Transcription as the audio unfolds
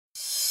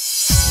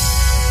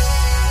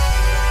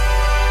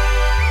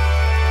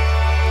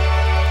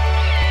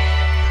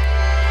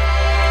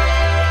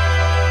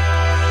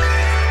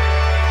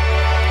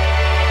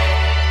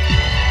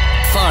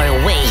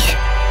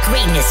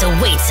Greatness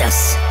awaits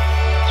us.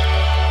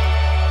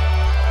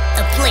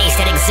 A place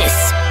that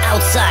exists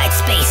outside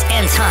space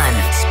and time.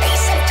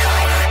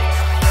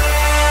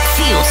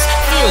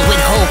 Filled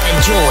with hope and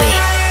joy.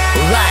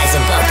 Rise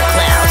above the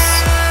clouds.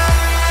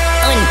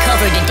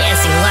 Uncover the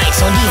dancing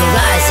lights on the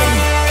horizon.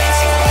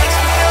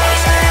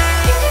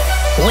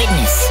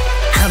 Witness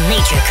how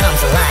nature comes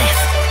alive.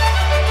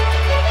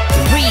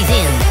 Breathe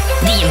in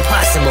the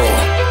impossible.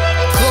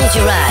 Close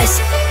your eyes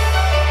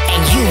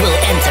and you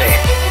will enter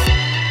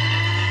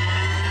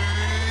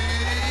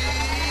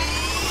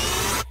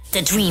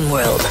the dream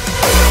world.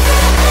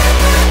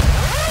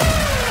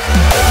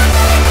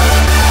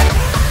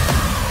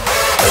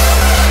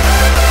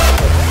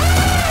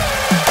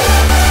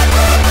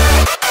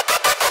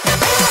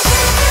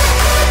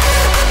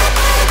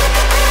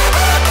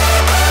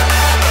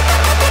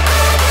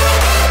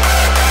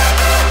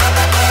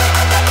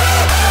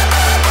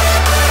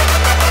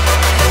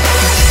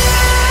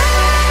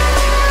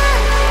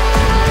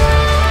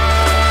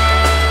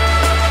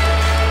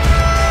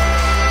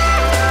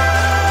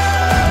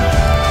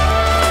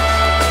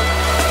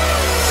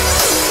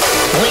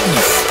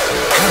 Witness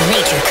how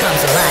nature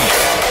comes alive.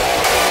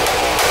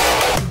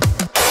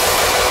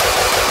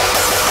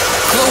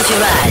 Close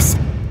your eyes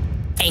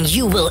and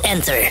you will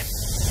enter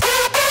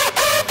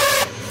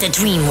the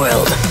dream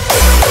world.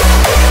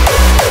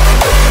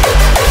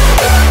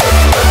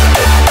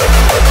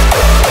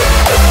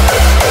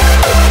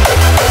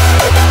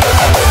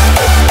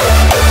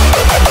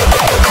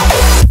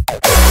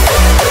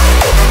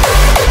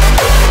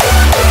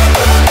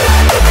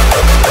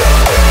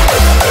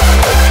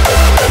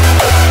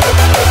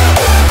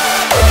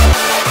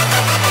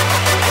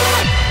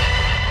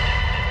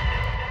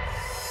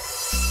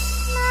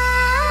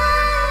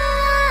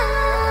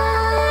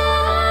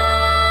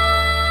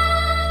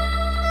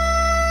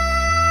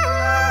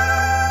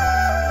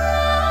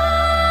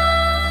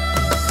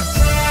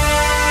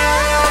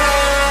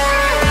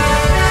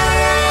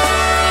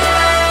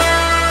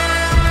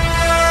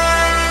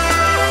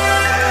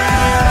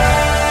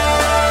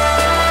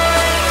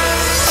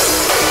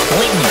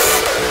 Witness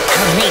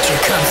how nature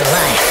comes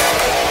alive.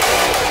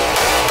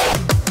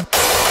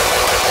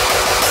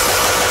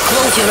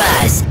 Close your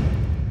eyes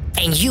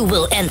and you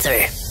will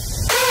enter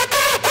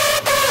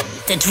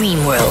the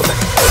dream world.